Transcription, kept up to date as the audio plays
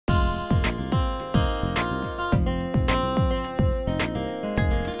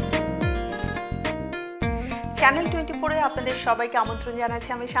Channel 24 এ আপনাদের সবাইকে আমন্ত্রণ জানাচ্ছি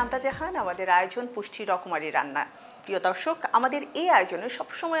আমি শান্তা জাহান। আমাদের আয়োজন পুষ্টি রকমারি রান্না। প্রিয় দর্শক, আমাদের এই আয়োজনে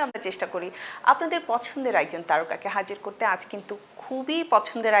সবসময় আমরা চেষ্টা করি আপনাদের পছন্দের একজন তারকাকে হাজির করতে। আজ কিন্তু খুবই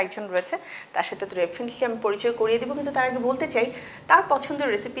পছন্দের একজন রয়েছে, তার সাথে তো ডেফিনেটলি আমি পরিচয় করিয়ে দেবো, কিন্তু তার আগে বলতে চাই তার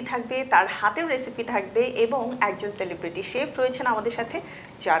পছন্দের রেসিপি থাকবে, তার হাতের রেসিপি থাকবে এবং একজন সেলিব্রিটি শেফ রয়েছেন আমাদের সাথে,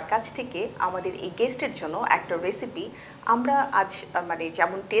 যার কাছ থেকে আমাদের এই গেস্টের জন্য একটা রেসিপি আমরা আজ মানে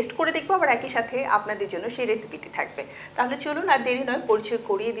যেমন টেস্ট করে দেখবো, আবার একই সাথে আপনাদের জন্য সেই রেসিপিটি থাকবে। তাহলে চলুন আর দেরি নয়, পরিচয়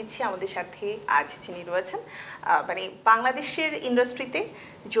করিয়ে দিচ্ছি আমাদের সাথে আজ যিনি রয়েছেন। মানে বাংলাদেশের ইন্ডাস্ট্রিতে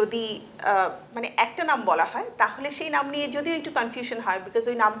যদি মানে একটা নাম বলা হয় তাহলে সেই নাম নিয়ে যদিও একটু কনফিউশন হয়, বিকজ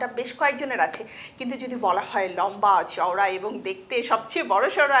ওই নামটা বেশ কয়েকজনের আছে, কিন্তু যদি বলা হয় লম্বা চওড়া এবং দেখতে সবচেয়ে বড়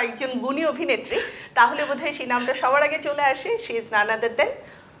সড়ো একজন গুণী অভিনেত্রী, তাহলে বোধহয় সেই নামটা সবার আগে চলে আসে। শি ইজ নান আদার দেন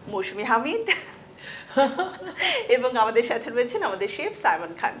মৌসুমী হামিদ। এবং আমাদের সাথে রয়েছেন আমাদের শেফ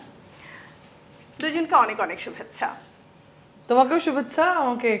সাইমন খান। দুজনকে অনেক অনেক শুভেচ্ছা। তোমাকেও শুভেচ্ছা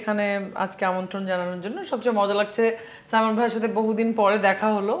আমাকে এখানে আজকে আমন্ত্রণ জানানোর জন্য। সবচেয়ে মজা লাগছে সাইমন ভাইয়ের সাথে বহুদিন পরে দেখা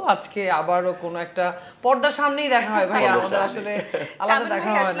হলো, আজকে আবারও কোনো একটা পর্দার সামনেই দেখা হয়। ভাই আমাদের আসলে আলাদা দেখা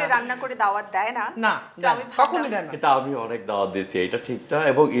হয় না, আসলে রান্না করে দাওয়াত দেয় না, না আমি কখনোই দেন না, কিন্তু আমি অনেক দাওয়াত দিয়েছি, এটা ঠিক না।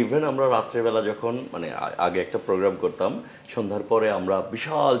 এবং ইভেন আমরা রাত্রেবেলা যখন মানে আগে একটা প্রোগ্রাম করতাম, সন্ধ্যার পরে আমরা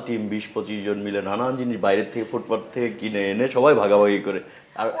বিশাল টিম 20-25 জন মিলে নানান জিনিস বাইরের থেকে ফুটপাথ থেকে কিনে এনে সবাই ভাগাভাগি করে,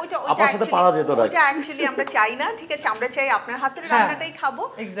 আর আপনার সাথে পারা যেত না। ওটা অ্যাকচুয়ালি আমরা চাই না, ঠিক আছে, আমরা চাই আপনার হাতের রান্নাটাই খাবো।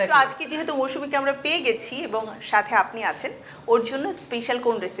 তো আজকে যেহেতু মৌসুমীকে আমরা পেয়ে গেছি এবং সাথে আপনি আছেন, ওর জন্য স্পেশাল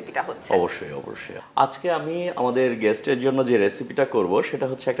কোন রেসিপিটা হচ্ছে? অবশ্যই অবশ্যই আজকে আমি আমাদের গেস্টের জন্য যে রেসিপিটা করব সেটা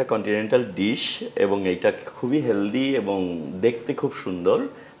হচ্ছে একটা কন্টিনেন্টাল ডিশ, এবং এইটা খুবই হেলদি এবং দেখতে খুব সুন্দর।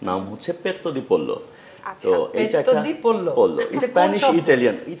 নাম হচ্ছে পেত্তো দি পোল্লো। তো এটা একটা পোল্লো স্প্যানিশ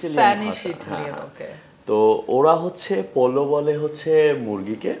ইটালিয়ান ওকে। তো ওরা হচ্ছে পোলো বলে হচ্ছে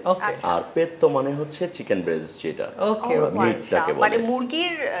মুরগিকে, আর পেত্তো মানে হচ্ছে চিকেন ব্রেস্ট, যেটা মিটটাকে বলে, মানে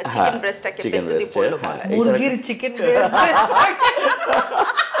মুরগির চিকেন ব্রেস্টটাকে পেত্তো দি পোল্লো বলে। মুরগির চিকেন ব্রেস্ট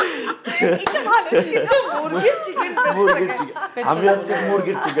এটা ভালো ছিল, মুরগির চিকেন ব্রেস্ট। আমি আজকে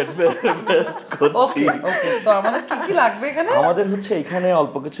মুরগির চিকেন ব্রেস্ট করছি। ওকে, তো আমাদের কি কি লাগবে এখানে? আমাদের হচ্ছে এখানে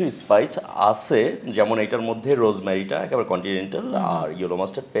অল্প কিছু স্পাইস আছে, যেমন এটার মধ্যে রোজমেরিটা একেবারে কন্টিনেন্টাল, আর ইয়েলো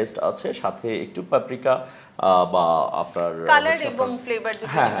মাস্টার্ড পেস্ট আছে, সাথে একটু পাপরিকা বা আপনার কালার এবং ফ্লেভার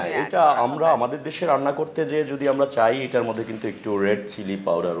দুটো। হ্যাঁ, এটা আমরা আমাদের দেশে রান্না করতে যে যদি আমরা চাই এটার মধ্যে কিন্তু একটু রেড চিলি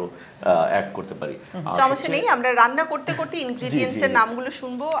পাউডারও অ্যাড করতে পারি। সমস্যা নেই, আমরা রান্না করতে করতে ইনগ্রেডিয়েন্টস এর নামগুলো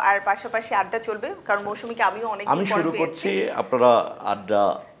শুনবো আর পাশাপাশি আড্ডা চলবে, কারণ মৌসুমীকে আমিও অনেক দিন পর পেয়েছি। আমি শুরু করছি, আপনারা আড্ডা।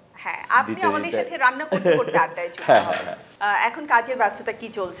 হ্যাঁ, আপনি আমাদের সাথে রান্না করতে করতে আড্ডায় চলতে হবে। এখন কাজের ব্যস্ততা কি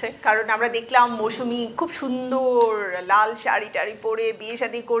চলছে? কারণ আমরা দেখলাম মৌসুমী খুব সুন্দর লাল শাড়ি টাড়ি পরে বিয়ে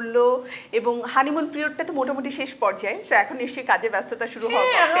শাদী করলো এবং হানিমুন পিরিয়ডটা তো মোটামুটি শেষ পর্যায়ে, সো এখন নিশ্চয়ই কাজের ব্যস্ততা শুরু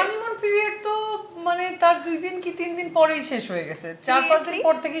হবে। হানিমুন পিরিয়ড তো মানে তার 2 দিন কি 3 দিন পরেই শেষ হয়ে গেছে, 4-5 দিন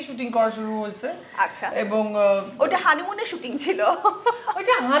পর থেকেই শুটিং করা শুরু হয়েছে। আচ্ছা, এবং ওটা হানিমুনের শুটিং ছিল?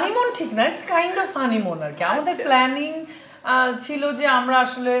 ওটা হানিমুন ঠিক না, ইটস কাইন্ড অফ হানিমুন আর কি। আমাদের প্ল্যানিং ছিল যে আমরা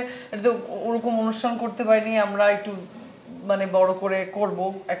আসলে ওরকম অনুষ্ঠান করতে পারিনি, আমরা একটু মানে বড় করে করব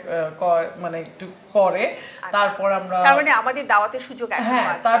মানে একটু পরে, তারপর আমরা তার মানে আমাদের দাওয়াতের সুযোগ আছে। হ্যাঁ,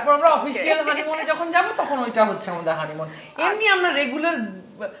 তারপর আমরা অফিশিয়াল হানিমুনে যখন যাব তখন ওইটা হচ্ছে আমাদের হানিমুন। এমনি আমরা রেগুলার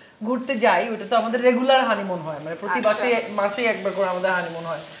ঘুরতে যাই, ওটা তো আমাদের রেগুলার হানিমুন হয়, মানে প্রতি মাসে একবার করে আমাদের হানিমুন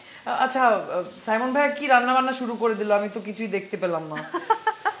হয়। আচ্ছা, সাইমন ভাই কি রান্না বান্না শুরু করে দিল, আমি তো কিছুই দেখতে পেলাম না।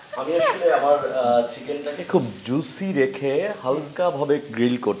 আমি আসলে আমার চিকেনটাকে খুব জুসি রেখে হালকা ভাবে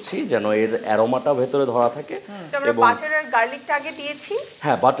গ্রিল করছি, যেন এর অ্যারোমাটা ভেতরে ধরা থাকে। এবং বাটার আর গার্লিকটা আগে দিয়েছি।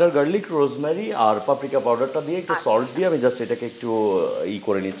 হ্যাঁ, বাটার, গার্লিক, রোজমেরি আর পাপরিকা পাউডারটা দিয়ে একটু সল্ট দিয়ে আমি জাস্ট এটাকে একটু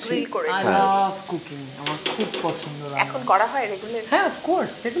করে নিচ্ছি। আই লাভ কুকিং, আমার খুব পছন্দ। এখন করা হয় রেগুলার? হ্যাঁ, অফ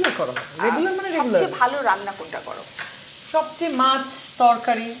কোর্স রেগুলার করো। রেগুলার মানে রেগুলার। সবচেয়ে ভালো রান্না কোনটা করো? সবচেয়ে মাছ,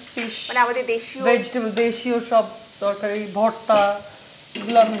 তরকারি, ফিশ, মানে আমাদের দেশীয় ভেজিটেবল, দেশীয় সব তরকারি, ভর্তা,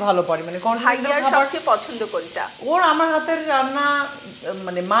 এগুলো আমি ভালো পারি। মানে কন্টিনেন্টাল খাবার সবচেয়ে পছন্দ কোনটা? ওর আমার হাতের রান্না,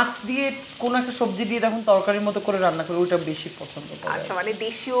 মানে মাছ দিয়ে কোন একটা সবজি দিয়ে যখন তরকারির মতো করে রান্না করে ওটা বেশি পছন্দ করে। আচ্ছা, মানে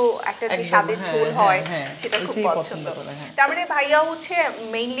দেশীয় একটা যে স্বাদের ঝোল হয় সেটা খুব পছন্দ করে। তার মানে ভাইয়া হচ্ছে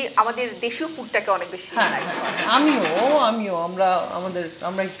মেইনলি আমাদের দেশীয় ফুডটাকে অনেক বেশি লাইক করে। আমিও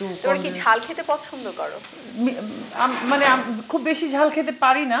আমরা একটু কি ঝাল খেতে পছন্দ করো? মানে খুব বেশি ঝাল খেতে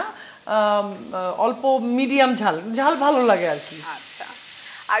পারি না, অল্প মিডিয়াম ঝাল ভালো লাগে আর কি। আচ্ছা,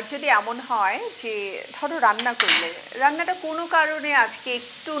 আর যদি এমন হয় যে ধরো রান্না করলে রান্নাটা কোনো কারণে আজকে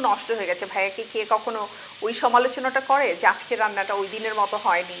একটু নষ্ট হয়ে গেছে, ভাইয়াকে খেয়ে কখনো ওই সমালোচনাটা করে যে আজকে রান্নাটা ওই দিনের মতো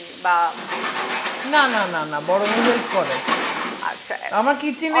হয়নি বা? না, বড় হেল্প করে। আচ্ছা, আমার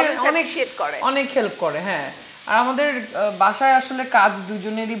কিচেনে অনেক হেল্প করে। হ্যাঁ, আর আমাদের বাসায় আসলে কাজ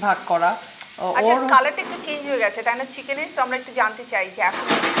দুজনেরই ভাগ করা, আচ্ছা কালারটা একটু চেঞ্জ হয়ে গেছে তাই না চিকেনের, সো আমরা একটু জানতে চাই যে এখন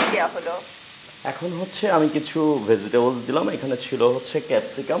কি দেওয়া হলো। এখন হচ্ছে আমি কিছু ভেজিটেবলস দিলাম, এখানে ছিল হচ্ছে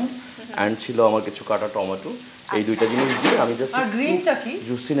ক্যাপসিকাম অ্যান্ড ছিল আমার কিছু কাটা টমেটো, এই দুইটা জিনিস দিয়ে আমি জাস্ট আর গ্রিনটা কি?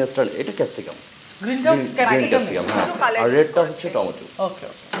 জুসিনেসটা, এটা ক্যাপসিকাম, গ্রিনটা গ্রিন ক্যাপসিকাম, হ্যাঁ, আর রেডটা হচ্ছে টমেটো। ওকে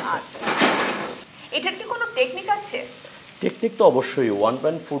ওকে। আচ্ছা এটার কি কোনো টেকনিক আছে? টেকনিক তো অবশ্যই, ওয়ান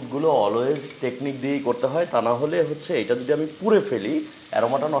প্যান ফুডগুলো অলওয়েজ টেকনিক দিয়েই করতে হয়, তা না হলে হচ্ছে এটা যদি আমি পুড়ে ফেলি,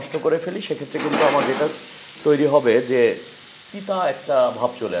 অ্যারোমাটা নষ্ট করে ফেলি, সেক্ষেত্রে কিন্তু আমার যেটা তৈরি হবে যে তিতা একটা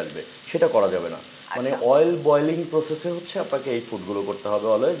ভাব চলে আসবে, সেটা করা যাবে না। মানে অয়েল বয়েলিং প্রসেসে হচ্ছে আপনাকে এই ফুডগুলো করতে হবে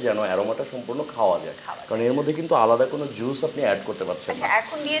অলওয়েজ, যেন অ্যারোমাটা সম্পূর্ণ খাওয়া যায়, কারণ এর মধ্যে কিন্তু আলাদা কোনো জুস আপনি অ্যাড করতে পারছেন না।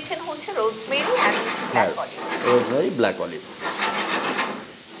 এখন দিয়েছেন হচ্ছে রোজমেরি আর black olive. Rosemary, black olive,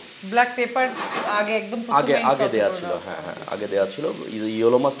 black pepper আগে একদম আগে দেয়া ছিল, হ্যাঁ হ্যাঁ আগে দেয়া ছিল,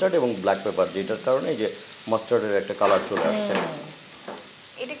 ইয়েলো মাস্টার্ড এবং ব্ল্যাক পেপার, যেটার কারণে এই যে মাস্টার্ডের একটা কালার চলে আসছে।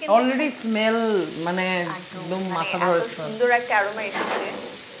 এটা কিন্তু অলরেডি স্মেল মানে একদম মাথা ধরে সুন্দর একটা অ্যারোমা এসেছে।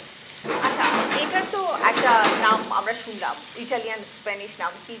 আচ্ছা এটার তো একটা নাম আমরা শুনলাম, ইটালিয়ান স্প্যানিশ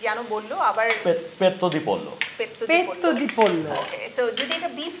নাম কি যেন বললো আবার? পেত্তো দি পোল্লো। পেত্তো দি পোল্লো। ওকে, সো যদি এটা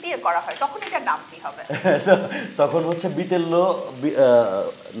বিফ দিয়ে করা হয় তখন এটার নাম কি হবে? তখন হচ্ছে বিতেল্লো,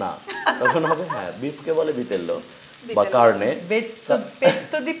 না তখন হবে, হ্যাঁ বিফকে বলে বিতেল্লো বা কার্নে,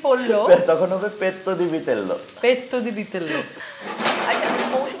 পেত্তো দি পোল্লো, তখন হবে পেত্তো দি বিতেল্লো। পেত্তো দি বিতেল্লো। আচ্ছা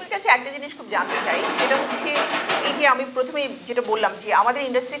মৌসুমীর কাছে একটা জিনিস খুব জানতে চাই, সেটা হচ্ছে এই যে আমি প্রথমে যেটা বললাম যে আমাদের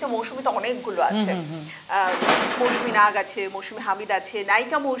ইন্ডাস্ট্রিতে মৌসুমী তো অনেকগুলো আছে, মৌসুমী নাগ আছে, মৌসুমী হামিদ আছে,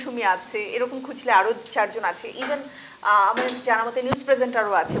 নায়িকা মৌসুমী আছে, এরকম খুঁজলে আরো 4 জন আছে, ইভেন আমার জানা মতে নিউজ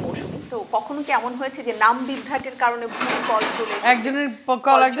প্রেজেন্টারও আছে মৌসুমী। তো কখনো কি এমন হয়েছে যে নাম বিভ্রাটের কারণে ভুল কল চলে একজনের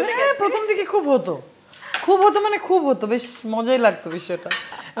কল একজনের প্রথম দিকে খুব হতো মানে খুব হতো, বেশ মজাই লাগতো বিষয়টা।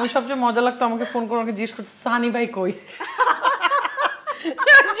 এবং সবচেয়ে মজা লাগতো আমাকে ফোন করে আমাকে জিজ্ঞেস করতে সানি ভাই কই,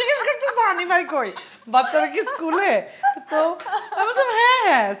 জিজ্ঞেস করতে সানি ভাই কই, বাচ্চারা কি স্কুলে? তো আমি বললাম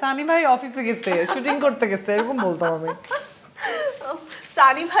হ্যাঁ সানি ভাই অফিসে গেছে, শুটিং করতে গেছে, এরকম বলতাম আমি।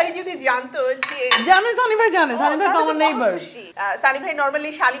 সানি ভাই যদি জানতো যে জানে, সানি ভাই জানে, সানি ভাই তো আমার নেইবার। সানি ভাই নরমালি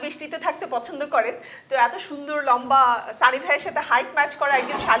শালি বেষ্টিতে থাকতে পছন্দ করেন, তো এত সুন্দর লম্বা সানি ভাইয়ের সাথে হাইট ম্যাচ করা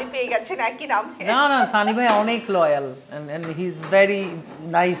একজন শালি পেয়ে গেছেন একই নাম। না সানি ভাই অনেক loyal and he is very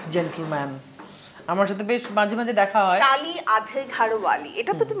nice gentleman, আমার সাথে বেশ মাঝে মাঝে দেখা হয়। শালি আধে ঘাড়ওয়ালি,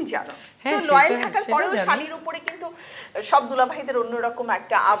 এটা তো তুমি জানো। সো লয়াল থাকার পরেও শালির উপরে কিন্তু সব দুলাভাইদের অন্যরকম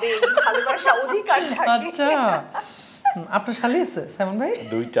একটা আবেগ, ভালোবাসা, অধিকার থাকে। আচ্ছা আপনার শালি আছে সাইমন ভাই?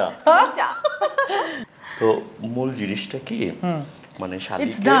 দুইটা। তো মূল জিনিসটা কি, মানে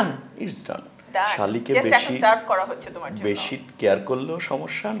শালিকে ইটস ডান, শালিকে বেশি সার্ভ করা হচ্ছে তোমার জন্য, বেশি কেয়ার করলেও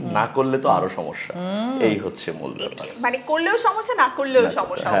সমস্যা, না করলে তো আরো সমস্যা, এই হচ্ছে মূল ব্যাপার। মানে করলেও সমস্যা, না করলেও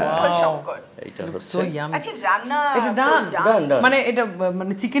সমস্যা, উভয় সংকট। এইটা হচ্ছে আচ্ছা রান্না এটা ডান, মানে এটা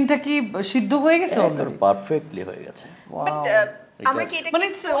মানে চিকেনটা কি সিদ্ধ হয়ে গেছে অলরেডি? পারফেক্টলি হয়ে গেছে। বাট আমরা কি এটা মানে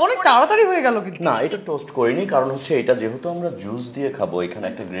অনেক তাড়াতাড়ি হয়ে গেল কিন্তু? না এটা টোস্ট করিনি, কারণ হচ্ছে এটা যেহেতু আমরা জুস দিয়ে খাবো, এখানে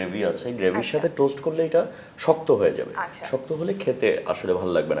একটা গ্রেভি আছে, গ্রেভির সাথে টোস্ট করলে এটা শক্ত হয়ে যাবে, শক্ত হলে খেতে আসলে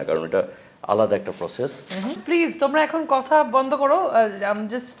ভালো লাগবে না, কারণ এটা আলাদা একটা প্রসেস। প্লিজ তোমরা এখন কথা বন্ধ করো, আমি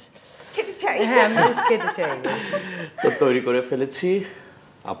জাস্ট খেতে চাই। হ্যাঁ আমি জাস্ট খেতে চাই। তো তৈরি করে ফেলেছি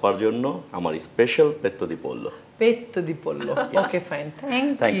আপার জন্য আমার special পেত্তো the পোল্লো। পেত্তো the পোল্লো, okay fine,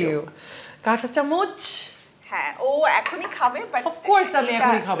 thank you. কাঁটা চামচ? হ্যাঁ ও এখনই খাবে, বাট অফ কোর্স আমি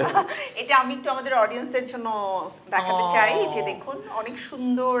এখনই খাবো। এটা আমি একটু আমাদের অডিয়েন্সের জন্য দেখাতে চাই যে দেখুন অনেক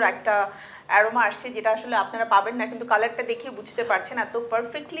সুন্দর একটা অ্যারোমা আসছে, যেটা আসলে আপনারা পাবেন না, কিন্তু কালারটা দেখে বুঝতে পারছেন এত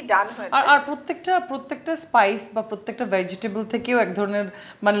পারফেক্টলি ডান হয়েছে। আর প্রত্যেকটা স্পাইস বা প্রত্যেকটা ভেজিটেবল থেকেও এক ধরনের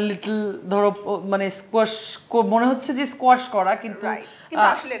মানে লিটল ধরো মানে স্কোয়াশ মনে হচ্ছে যে স্কোয়াশ করা, কিন্তু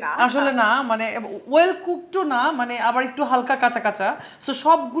আসলে না, মানে ওয়েল কুকডও না, মানে আবার একটু হালকা কাঁচা কাঁচা। সো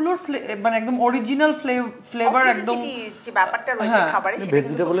সবগুলোর মানে একদম অরিজিনাল ফ্লেভার, একদম যে ব্যাপারটা রয়েছে খাবারে, সেটা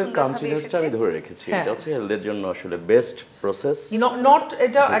ভেজিটেবলের ক্রাঞ্চিনেসটা আমি ধরে রেখেছি। এটা হচ্ছে হেলথের জন্য আসলে বেস্ট প্রসেস, নট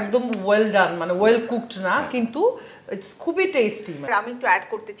এটা একদম ওয়েল ডান মানে ওয়েল কুকড না, কিন্তু ইটস খুবই টেস্টি। আমি একটু অ্যাড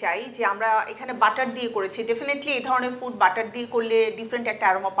করতে চাই যে আমরা এখানে বাটার দিয়ে করেছি, ডেফিনেটলি এই ধরনের ফুড বাটার দিয়ে করলে ডিফারেন্ট একটা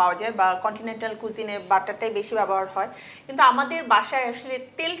অ্যারোমা পাওয়া যায়, বা কন্টিনেন্টাল কুজিনে বাটারটাই বেশি ব্যবহার হয়, কিন্তু আমাদের বাসায় আসলে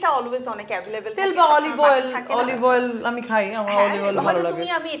তেলটা অলওয়েজ অনেক অ্যাভেলেবল থাকে। তেল বা অলিভ অয়েল আমি খাই, আমার অলিভ অয়েল ভালো লাগে।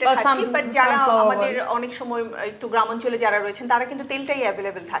 আমি এটা খাচ্ছি, বাট যারা আমাদের অনেক সময় একটু গ্রামাঞ্চলে যারা রয়েছেন তারা কিন্তু তেলটাই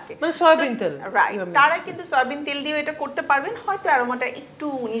অ্যাভেলেবল থাকে, মানে সয়াবিন তেল, রাইট, তারা কিন্তু সয়াবিন তেল দিয়ে এটা করতে পারবেন, হয়তো অ্যারোমাটা একটু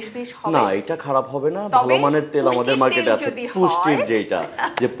 19-20 হবে না, এটা খারাপ হবে না। ভালো মানের তেল আমাদের মার্কেটে আছে, পুষ্টির যেটা,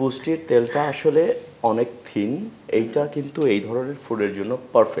 যে পুষ্টির তেলটা আসলে অনেক থিন এইটা কিন্তু এই ধরনের ফুডের জন্য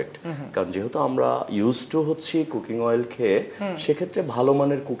পারফেক্ট। কারণ যেহেতু আমরা ইউজ টু হচ্ছি কুকিং অয়েল খেয়ে, সেক্ষেত্রে ভালো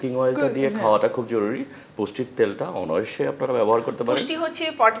মানের কুকিং অয়েলটা দিয়ে খাওয়াটা খুব জরুরি। পুষ্টির তেলটা অনায়াসে আপনারা ব্যবহার করতে পারেন। পুষ্টি হচ্ছে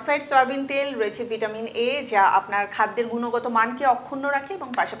ফর্টিফাইড সয়াবিন তেল, রয়েছে ভিটামিন এ, যা আপনার খাদ্যের গুণগত মানকে অক্ষুণ্ণ রাখে এবং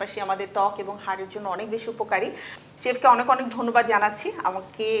পাশাপাশি আমাদের ত্বক এবং হাড়ের জন্য অনেক বেশি উপকারী। শেফকে অনেক অনেক ধন্যবাদ জানাচ্ছি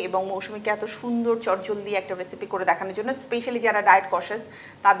আমাকে এবং মৌসুমীকে এত সুন্দর চটজলদি একটা রেসিপি করে দেখানোর জন্য। স্পেশালি যারা ডায়েট কনশাস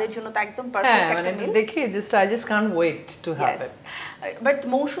তাদের জন্য তো একদম পারফেক্ট একটা মিল। দেখি I just can't wait to have it. But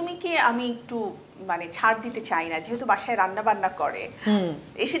মৌসুমীকে আমি একটু মানে ছাড় দিতে চাই না, যেহেতু বাসায় রান্না বান্না করে,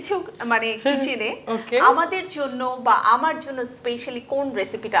 এসেছেও মানে কিচেনে, আমাদের জন্য বা আমার জন্য স্পেশালি কোন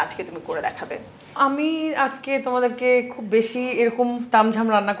রেসিপিটা আজকে তুমি করে দেখাবে? আমি আজকে তোমাদেরকে খুব বেশি এরকম তামঝাম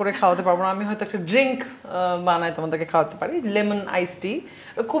রান্না করে খাওয়াতে পারবো না। আমি হয়তো একটা ড্রিঙ্ক বানাই তোমাদেরকে খাওয়াতে পারি, লেমন আইস টি।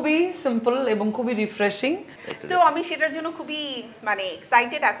 খুবই সিম্পল এবং খুবই রিফ্রেশিং। সো আমি সেটার জন্য খুবই মানে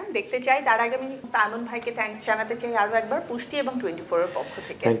এক্সাইটেড, এখন দেখতে চাই। তার আগে আমি সাইমন ভাইকে থ্যাঙ্কস জানাতে চাই আরো একবার, পুষ্টি এবং 24 এর পক্ষ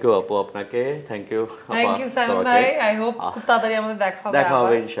থেকে। থ্যাংক ইউ আপু আপনাকে, থ্যাংক ইউ সাইমন ভাই। আই হোপ খুব তাড়াতাড়ি আমাদের দেখা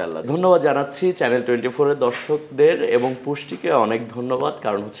হবে ইনশাআল্লাহ। ধন্যবাদ জানাচ্ছি চ্যানেল 24 এর দর্শকদের এবং পুষ্টিকে অনেক ধন্যবাদ,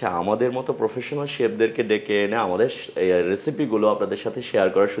 কারণ হচ্ছে আমাদের মতো প্রফেশনাল শেফদেরকে ডেকে এনে আমাদের রেসিপিগুলো আপনাদের সাথে শেয়ার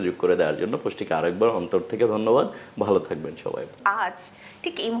করার সুযোগ করে দেওয়ার জন্য পুষ্টিকে আরেকবার অন্তর থেকে ধন্যবাদ। ভালো থাকবেন সবাই। আজ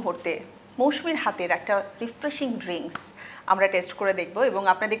ঠিক এই মুহূর্তে মৌসুমীর হাতের একটা রিফ্রেশিং ড্রিঙ্কস আমরা টেস্ট করে দেখব এবং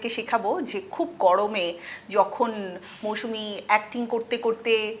আপনাদেরকে শেখাবো যে খুব গরমে যখন মৌসুমী অ্যাক্টিং করতে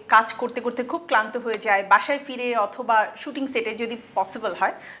করতে কাজ করতে করতে খুব ক্লান্ত হয়ে যায়, বাসায় ফিরে অথবা শুটিং সেটে যদি পসিবল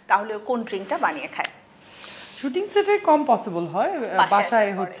হয় তাহলে কোন ড্রিঙ্কটা বানিয়ে খায়? শুটিং সেটে কম পসিবল হয়,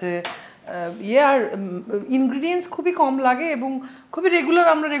 বাসায় হচ্ছে আর ইনগ্রিডিয়েন্টস খুবই কম লাগে এবং খুবই রেগুলার,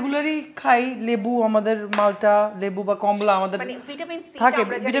 আমরা রেগুলারই খাই। লেবু, আমাদের মাল্টা লেবু বা কমলা আমাদের থাকে,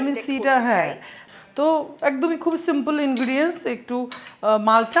 ভিটামিন সিটা। হ্যাঁ, তো একদমই খুব সিম্পল ইনগ্রিডিয়েন্টস। একটু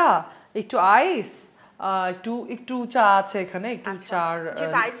মাল্টা, একটু আইস, একটু চা আছে এখানে, একটু চার,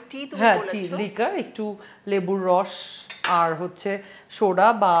 হ্যাঁ টি, লিকার, একটু লেবুর রস, আর হচ্ছে সোডা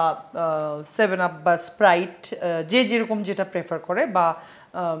বা 7 আপ বা স্প্রাইট, যে যেরকম যেটা প্রেফার করে, বা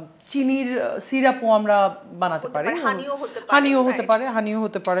চিনির সিরাপও আমরা বানাতে পারি, হানিও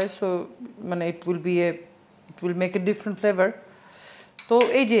হতে পারে। সো মানে it will make a different flavour. তো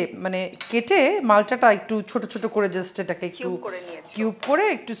এই যে মানে কেটে মালটাটা একটু ছোট ছোট করে জাস্ট এটাকে একটু কিউব করে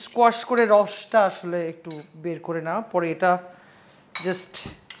একটু স্কোয়াশ করে রসটা আসলে একটু বের করে নাও, পরে এটা জাস্ট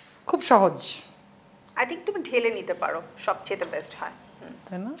খুব সহজ। আই থিংক তুমি ঢেলে নিতে পারো, সবচেয়ে বেস্ট হয়,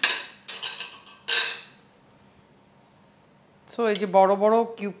 তাই না? সো এই যে বড় বড়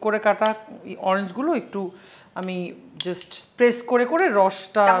কিউব করে কাটা অরেঞ্জগুলো একটু আমি জাস্ট প্রেস করে করে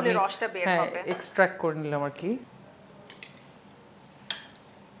রসটা এক্সট্রাক্ট করে নিলাম আর কি।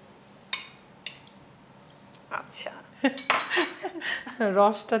 আচ্ছা,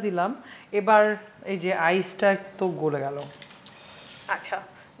 রসটা দিলাম। এবার এই যে আইসটা তো গলে গেল। আচ্ছা,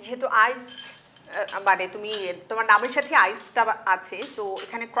 যেহেতু আইস মানে তুমি তোমার নামের সাথে আইসটা আছে, সো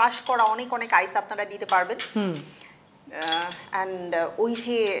এখানে ক্রাশ করা অনেক অনেক আইস আপনারা দিতে পারবেন। অ্যান্ড ওই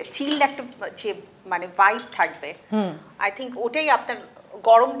যে চিল একটা যে মানে ভাইব থাকবে, আই থিংক ওটাই আপনার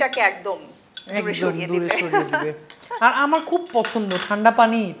গরমটাকে একদম দূরে সরিয়ে দিবে। আর আমার খুব পছন্দ ঠান্ডা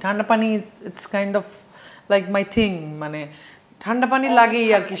পানি। It's kind of like my thing, মানে ঠান্ডা পানি লাগেই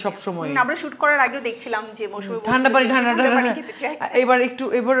আর কি সব সময়। আমরা শুট করার আগেও দেখছিলাম যে মৌসুমী ঠান্ডা পানি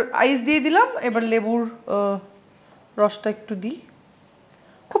এবার আইস দিয়ে দিলাম। এবার লেবুর রসটা একটু দিই,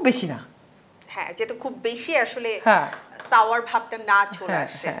 খুব বেশি না। হ্যাঁ, যেটা খুব বেশি আসলে সাওয়ার ভাবটা না চলে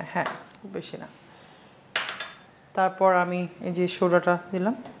আসে। হ্যাঁ, খুব বেশি না। তারপর আমি এই যে সোডাটা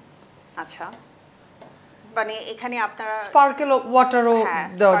দিলাম। আচ্ছা, মানে এখানে আপনারা স্পার্কেল ওয়াটারও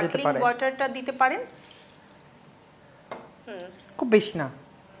দেওয়া যেতে পারে, ওয়াটারটা দিতে পারেন, খুব বেশি না।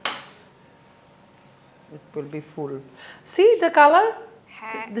 It will be full. See the color?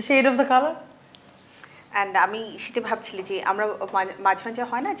 The shade of the color? And আমি সেটা ভাবছিলাম যে আমরা মাঝে মাঝে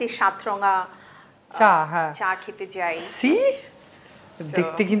হয় না যে সাতরঙা চা খেতে যাই। See?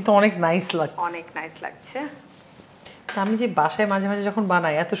 দেখতে কিন্তু অনেক নাইস লাগছে। অনেক নাইস লাগছে। আমি যে বাসায় মাঝে মাঝে যখন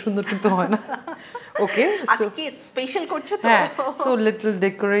বানাই এত সুন্দর কিন্তু হয় না। ওকে, আজকে স্পেশাল করছো তো। So little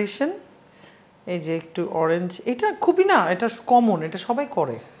decoration. এই যে একটু অরেঞ্জ, এটা খুবই না, এটা কমন, এটা সবাই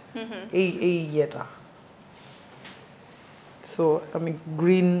করে এই ইয়েটা। সো আমি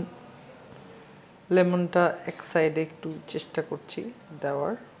গ্রিন লেমনটা এক সাইডে একটু চেষ্টা করছি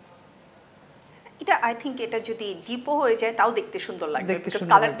দেওয়ার। এটা আই থিংক এটা যদি ডিপও হয়ে যায় তাও দেখতে সুন্দর লাগবে, বিকজ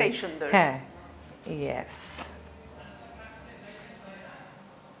কালারটাই সুন্দর। হ্যাঁ, ইয়েস,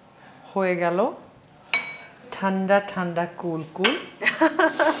 হয়ে গেল ঠান্ডা ঠান্ডা কুল কুল।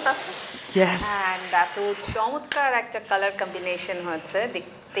 Yes. And এত চমৎকার একটা কালার কম্বিনেশন হয়েছে,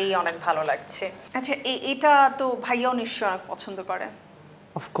 দেখতেই অনেক ভালো লাগছে। আচ্ছা, এটা তো ভাইয়াও নিশ্চয়ই অনেক পছন্দ করে।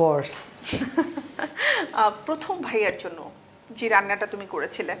 Of course. প্রথম ভাইয়ার জন্য যে রান্নাটা তুমি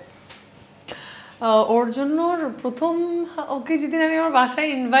করেছিলে, ওর জন্য প্রথম ওকে যেদিন আমি আমার বাসায়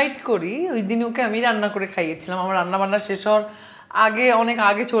ইনভাইট করি ওই দিন ওকে আমি রান্না করে খাইয়েছিলাম। আমার রান্না বান্না শেষ হওয়ার আগে অনেক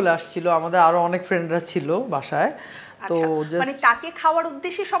আগে চলে আসছিল, আমাদের আরো অনেক ফ্রেন্ডরা ছিল বাসায়। তো মানে তাকে খাওয়ার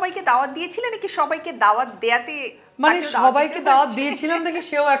উদ্দেশ্যে সবাইকে দাওয়াত দিয়েছিলে নাকি সবাইকে দাওয়াত দেয়াতে? মানে সবাইকে দাওয়াত দিয়েছিলাম দেখে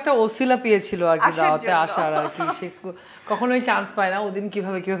সেও একটা ওসিলা পেয়েছিল আর কি দাওয়াতে আসার আর কি। সে কখনোই চান্স পায় না, ওদিন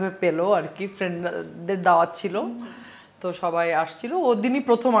কিভাবে পেলো আর কি, ফ্রেন্ডদের দাওয়াত ছিল তো সবাই আসছিল। ওদিনই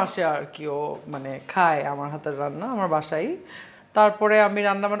প্রথম আসে আর কি, ও মানে খায় আমার হাতের রান্না আমার বাসায়। তারপরে আমি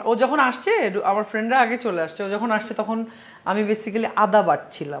রান্না মানে ও যখন আসছে আমার ফ্রেন্ডরা আগে চলে আসছে, ও যখন আসছে তখন আমি বেসিক্যালি আদা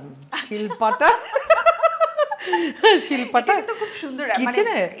বাটছিলাম শিলপাটা তো খুব সুন্দর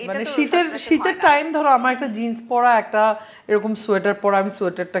কিচেনে। মানে শীতের টাইম ধরো আমার একটা জিন্স পরা, একটা এরকম সোয়েটার পরা, আমি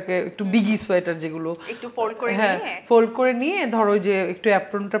সোয়েটারটাকে একটু বিগি সোয়েটার যেগুলো একটু ফোল্ড করে নিয়ে ধরো যে একটু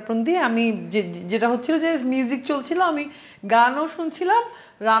অ্যাপ্রন ট্যাপ্রন দিয়ে আমি যেটা হচ্ছিল যে মিউজিক চলছিল, আমি গানও শুনছিলাম,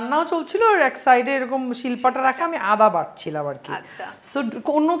 রান্নাও চলছিল, আর এক সাইডে এরকম শিলপাটা রাখা আমি আদা বাটছিলাম আর কি। সো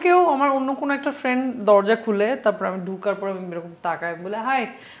আমার অন্য কোনো একটা ফ্রেন্ড দরজা খুলে, তারপর আমি ঢুকার পর আমি এরকম তাকায় বলে হাই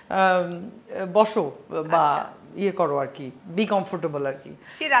বসো বা ইয়ে করো আর কি, বি কমফোর্টেবল আর কি।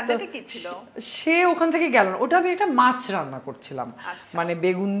 সে ওখান থেকে গেল না, ওটা আমি একটা মাছ রান্না করছিলাম, মানে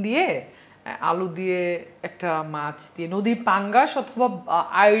বেগুন দিয়ে আলু দিয়ে একটা মাছ দিয়ে, নদীর পাঙ্গাস অথবা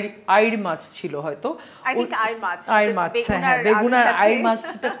আইড় মাছ ছিল হয়তো, আইড় মাছ, হ্যাঁ বেগুন আর আইড়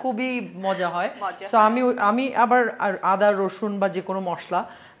মাছটা খুবই মজা হয়। সো আমি আবার আদা রসুন বা যে কোনো মশলা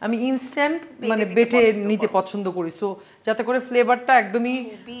আমি ইনস্ট্যান্ট মানে বেটে নিতে পছন্দ করি, সো যাতে করে ফ্লেভারটা একদমই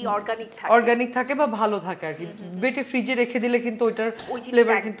অর্গানিক থাকে বা ভালো থাকে আর কি। বেটে ফ্রিজে রেখে দিলে কিন্তু ওইটার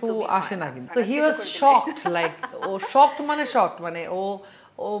ফ্লেভার কিন্তু আসে না কিন্তু। So he was shocked, like O shocked মানে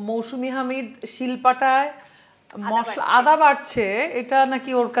ও মৌসুমী হামিদ শিলপাটায় মশলা আদা বাটছে, এটা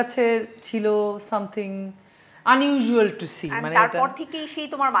নাকি ওর কাছে ছিল সামথিং unusual to see, মানে তারপর থেকেই সেই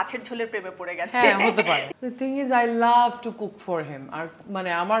তোমার মাছের ঝোলের প্রেমে পড়ে গেছে। হ্যাঁ হতে পারে। The thing is I love to cook for him, আর মানে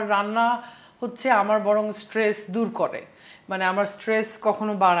আমার রান্না হচ্ছে আমার বরং স্ট্রেস দূর করে, মানে আমার স্ট্রেস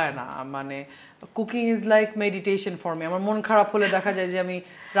কখনো বাড়ায় না। মানে cooking is like meditation for me. আমার মন খারাপ হলে দেখা যায় যে আমি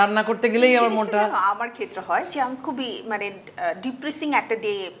রান্না করতে গেলেই আমার মনটা, আমার ক্ষেত্রে হয় যে আমি খুবই মানে ডিপ্রেসিং একটা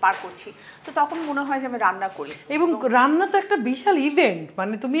ডে পার করছি, তো তখন মনে হয় যে আমি রান্না করি। এবং রান্না তো একটা বিশাল ইভেন্ট,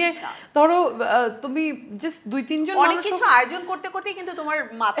 মানে তুমি ধরো তুমি জাস্ট 2-3 জন অনেক কিছু আয়োজন করতে করতে কিন্তু তোমার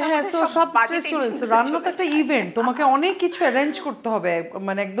মাথায় সব স্ট্রেস চলে আসে। রান্না তো একটা ইভেন্ট, তোমাকে অনেক কিছু অ্যারেঞ্জ করতে হবে,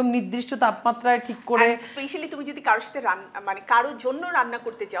 মানে একদম নির্দিষ্ট তাপমাত্রায় ঠিক করে। স্পেশালি তুমি যদি কারোর সাথে মানে কারোর জন্য রান্না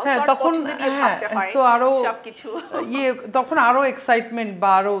করতে যাও তখন সো আরো সবকিছু তখন আরো এক্সাইটমেন্ট বা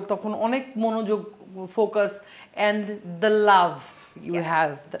আরো তখন অনেক মনোযোগ, focus and the love you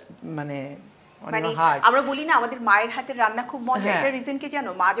have, মানে আমরা বলি না আমাদের মায়ের হাতের রান্না খুব মজা। এটা রিজন কি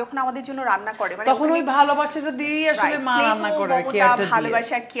জানো? মা যখন আমাদের জন্য রান্না করে মানে তখন ওই ভালোবাসাটা দিয়েই আসলে মা রান্না করে,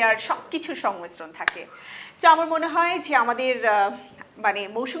 ভালোবাসা কেয়ার সবকিছুর সংমিশ্রণ থাকে। সো আমার মনে হয় যে আমাদের মানে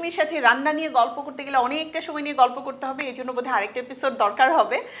মৌসুমীর সাথে রান্না নিয়ে গল্প করতে গেলে অনেকটা সময় নিয়ে গল্প করতে হবে, এই জন্য বোধহয় আরেকটা এপিসোড দরকার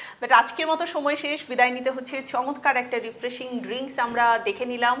হবে। বাট আজকের মতো সময় শেষ, বিদায় নিতে হচ্ছে। চমৎকার একটা রিফ্রেশিং ড্রিঙ্কস আমরা দেখে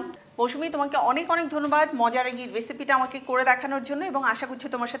নিলাম। মৌসুমী, তোমাকে অনেক অনেক ধন্যবাদ মজার এই রেসিপিটা আমাকে করে দেখানোর জন্য, এবং আশা করছি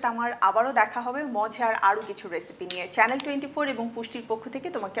তোমার সাথে আমার আবারও দেখা হবে মজার আরও কিছু রেসিপি নিয়ে। চ্যানেল 24 এবং পুষ্টির পক্ষ থেকে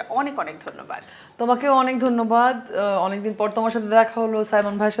তোমাকে অনেক অনেক ধন্যবাদ। তোমাকেও অনেক ধন্যবাদ, অনেকদিন পর তোমার সাথে দেখা হলো,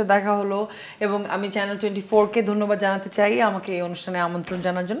 সাইমন ভাইয়ের সাথে দেখা হলো, এবং আমি চ্যানেল 24-কে ধন্যবাদ জানাতে চাই আমাকে এই অনুষ্ঠানে আমন্ত্রণ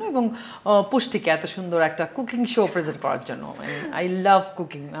জানার জন্য, এবং পুষ্টিকে এত সুন্দর একটা কুকিং শো প্রেজেন্ট করার জন্য। I love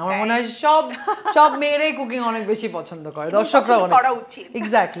cooking. আমার মনে হয় সব মেয়েরাই কুকিং অনেক বেশি পছন্দ করে, দর্শকরাও করা উচিত।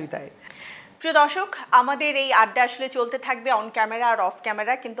 এক্স্যাক্টলি তাই। প্রিয় দর্শক, আমাদের এই আড্ডা আসলে চলতে থাকবে on camera R of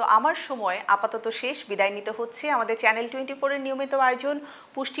camera, কিন্তু আমার সময় আপাতত শেষ, বিদায় নিতে হচ্ছে। আমাদের চ্যানেল 24 এর নিয়মিত আয়োজন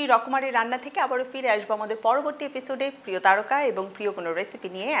পুষ্টি রকমারি রান্না থেকে আবারও ফিরে আসবো আমাদের পরবর্তী এপিসোডে প্রিয় তারকা এবং প্রিয় কোনো রেসিপি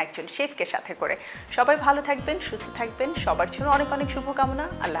নিয়ে একজন শেফকে সাথে করে। সবাই ভালো থাকবেন, সুস্থ থাকবেন, সবার জন্য অনেক অনেক শুভকামনা।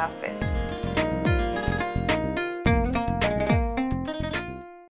 আল্লাহ হাফেজ।